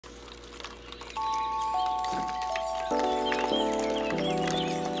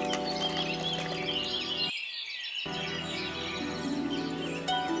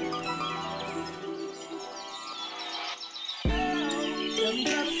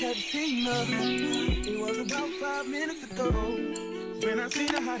Have seen her. It was about 5 minutes ago when I seen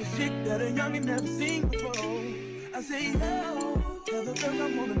the hottest chick that a youngin' never seen before. I say, yo, tell the girl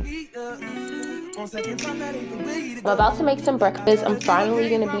I wanna meet her. On second thought, that ain't the way to go. I'm about to make some breakfast. I'm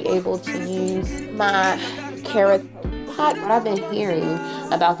finally gonna be able to use my carrot pot. What I've been hearing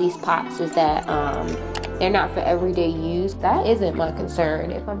about these pots is that they're not for everyday use. That isn't my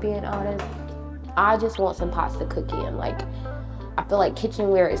concern, if I'm being honest. I just want some pots to cook in. Like, I feel like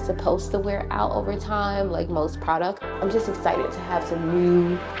kitchenware is supposed to wear out over time, like most products. I'm just excited to have some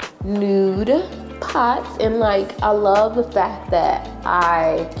new nude pots, and like, I love the fact that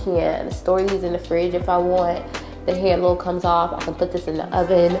I can store these in the fridge if I want. The handle comes off, I can put this in the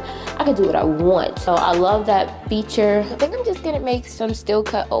oven, I can do what I want. So I love that feature. I think I'm just gonna make some steel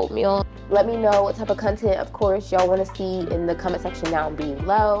cut oatmeal. Let me know what type of content, of course, y'all wanna see in the comment section down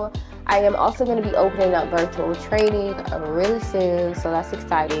below. I am also going to be opening up virtual training really soon, so that's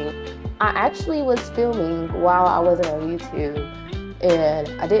exciting. I actually was filming while I wasn't on YouTube, and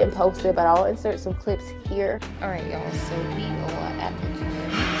I didn't post it, but I'll insert some clips here. Alright, y'all, so we are at the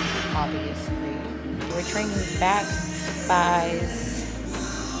gym, obviously. We're training back, thighs,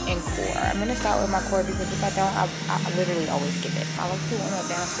 and core. I'm going to start with my core because if I don't, I literally always skip it. I like to warm up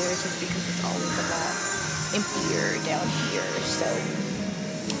downstairs just because it's always a lot emptier down here, so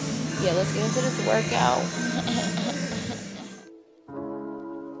yeah, let's get into this workout.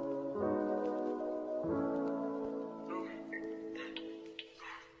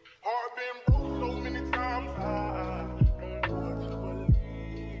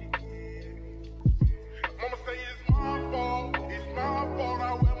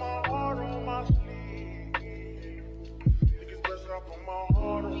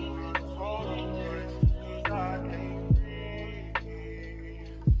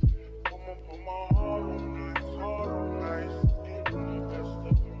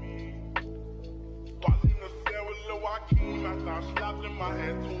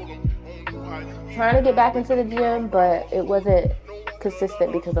 Trying to get back into the gym, but it wasn't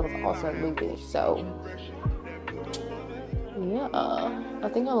consistent because I was also moving. So yeah, I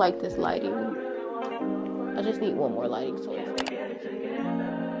think I like this lighting. I just need one more lighting source.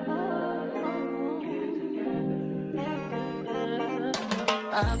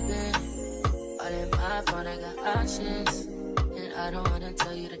 I've been all in my phone, I got options, and I don't wanna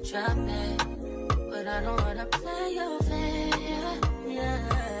tell you to drop it, but I don't wanna play your fair.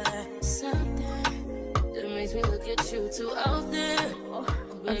 Yeah, something that makes me look at you too out there.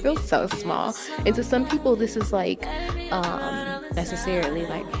 I feel so small, and to some people this is like necessarily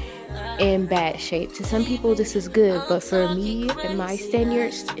like in bad shape. To some people this is good, but for me and my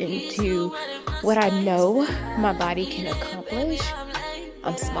standards and to what I know my body can accomplish,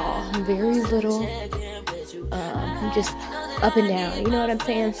 I'm small. I'm very little. I'm just up and down, you know what I'm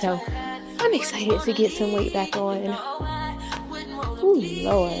saying? So I'm excited to get some weight back on. Ooh,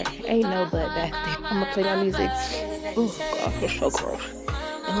 Lord, ain't no butt back there. I'm gonna play my music. Oh God, it's so gross.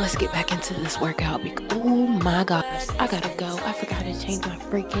 And let's get back into this workout. Oh my gosh, I gotta go. I forgot to change my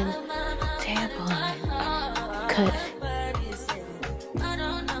freaking tampon. Cut.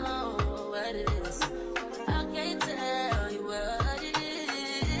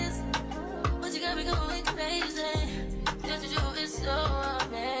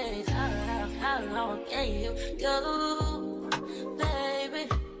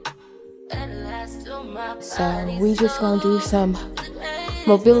 So we just gonna do some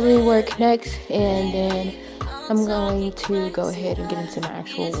mobility work next, and then I'm going to go ahead and get into my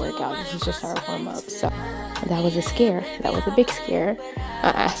actual workout. This is just our warm-up. So that was a scare. That was a big scare. I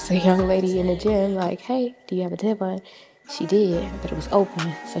asked a young lady in the gym, like, hey, do you have a tampon? She did, but it was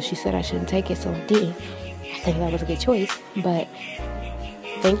open, so she said I shouldn't take it, so I didn't. I think that was a good choice, but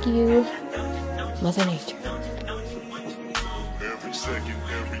thank you, Mother Nature. Every second,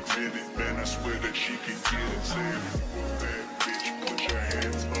 every minute, man, I swear that she can get it. Say it, bad bitch, put your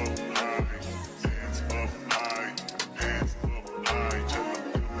hands up high, hands up high, hands up high. Tell them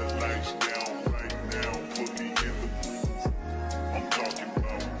put the lights down right now, put me in the mood. I'm talking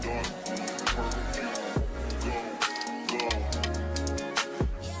about dark room, go, go.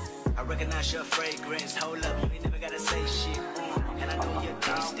 I recognize your fragrance, hold up, you ain't never gotta say shit. And I know you're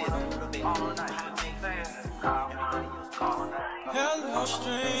tasting a little bit all night. Hello,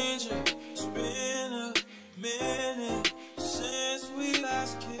 stranger. It's been a minute since we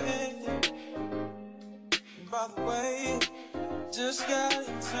last kicked. And by the way, just got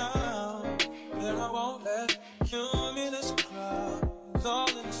in town, and I won't let cumulus clouds all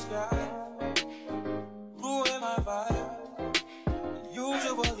in the sky ruin my vibe.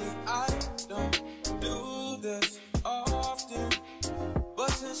 Usually I don't do this often, but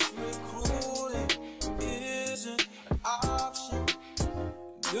since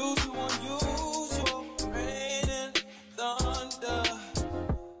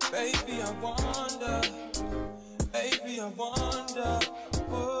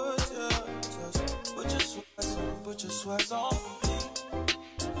sweat's on me.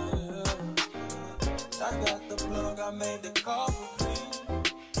 Yeah. I got the plug, I made the call for me.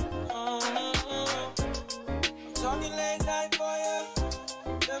 I'm talking late night for ya.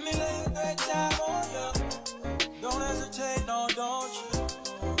 Let me lay a great time on ya. Don't hesitate, no, don't you?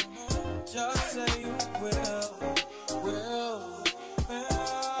 Just say you will.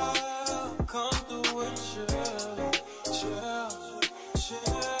 Come through and chill.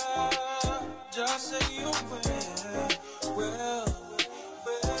 Just say you will.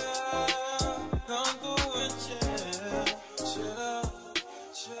 Come through and chill.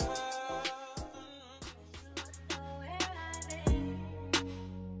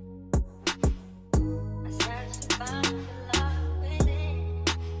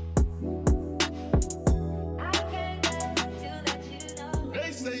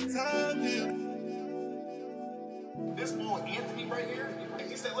 They say time here. This boy Anthony right here.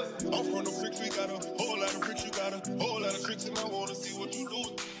 He said, listen, I'm from the bricks, we got a whole lot of bricks, you got a whole lot of tricks, and I wanna see what you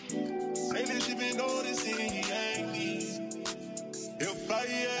do. Lately she been noticing he ain't me. If I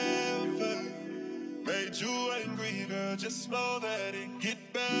ever made you angry, girl, just know that it get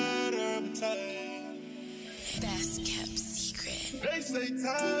better with time. Best kept secret. They say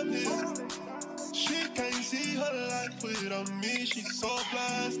time is. She can't see her life without me, she's so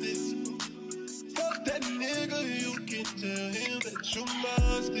blasted. Fuck that nigga, you can tell him that you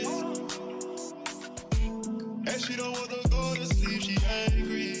must be. And she don't want to go to sleep, she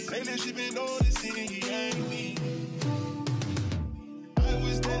angry. Lately she been noticing he ain't me. I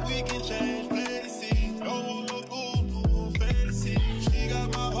wish that we can change places. Don't want no boo-boo fantasy. She got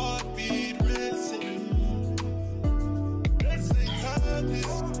my heartbeat racing. They say time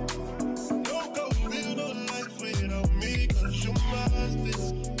is. Don't go live no life without me, cause you must be.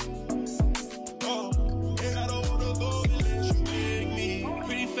 And I don't wanna go unless you make me.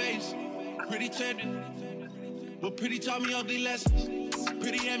 Pretty face, pretty tempting, but pretty taught me ugly lessons.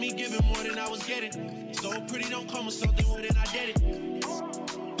 Pretty had me giving more than I was getting. So pretty don't come with something more than I did it.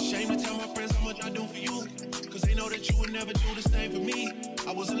 Shame to tell my friends how much I do for you, cause they know that you would never do the same for me.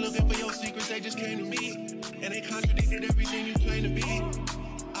 I wasn't looking for your secrets, they just came to me, and they contradicted everything you claim to be.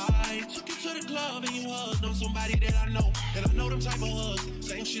 I took you to the club and you hugged on somebody that I know them type of hugs.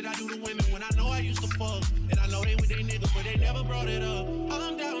 Same shit I do to women when I know I used to fuck, and I know they with they niggas, but they never brought it up.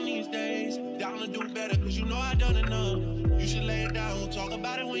 I'm down these days, down to do better, cause you know I done enough. You should lay it down, we'll talk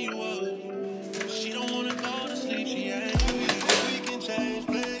about it when you up. She don't wanna go to sleep, she ain't. We can change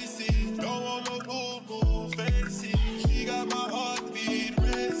places. Don't want no boo-boo fantasy. She got my heartbeat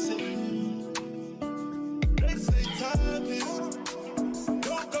racing. They say time is.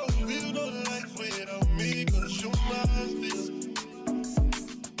 Don't go live no life without me, cause you must be.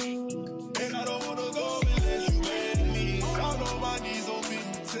 And I don't wanna go unless you make me. Down on my knees, don't be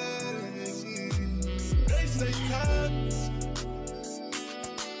telling me. They say time.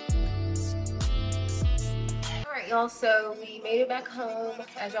 Alright, y'all, so we made it back home.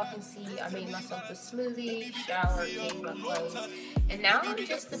 As y'all can see, I made myself a smoothie, showered, changed my clothes, and now I'm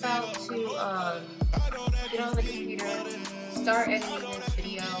just about to get on the computer, start editing this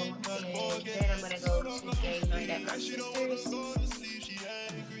video, and then I'm gonna go to game night at my sister's.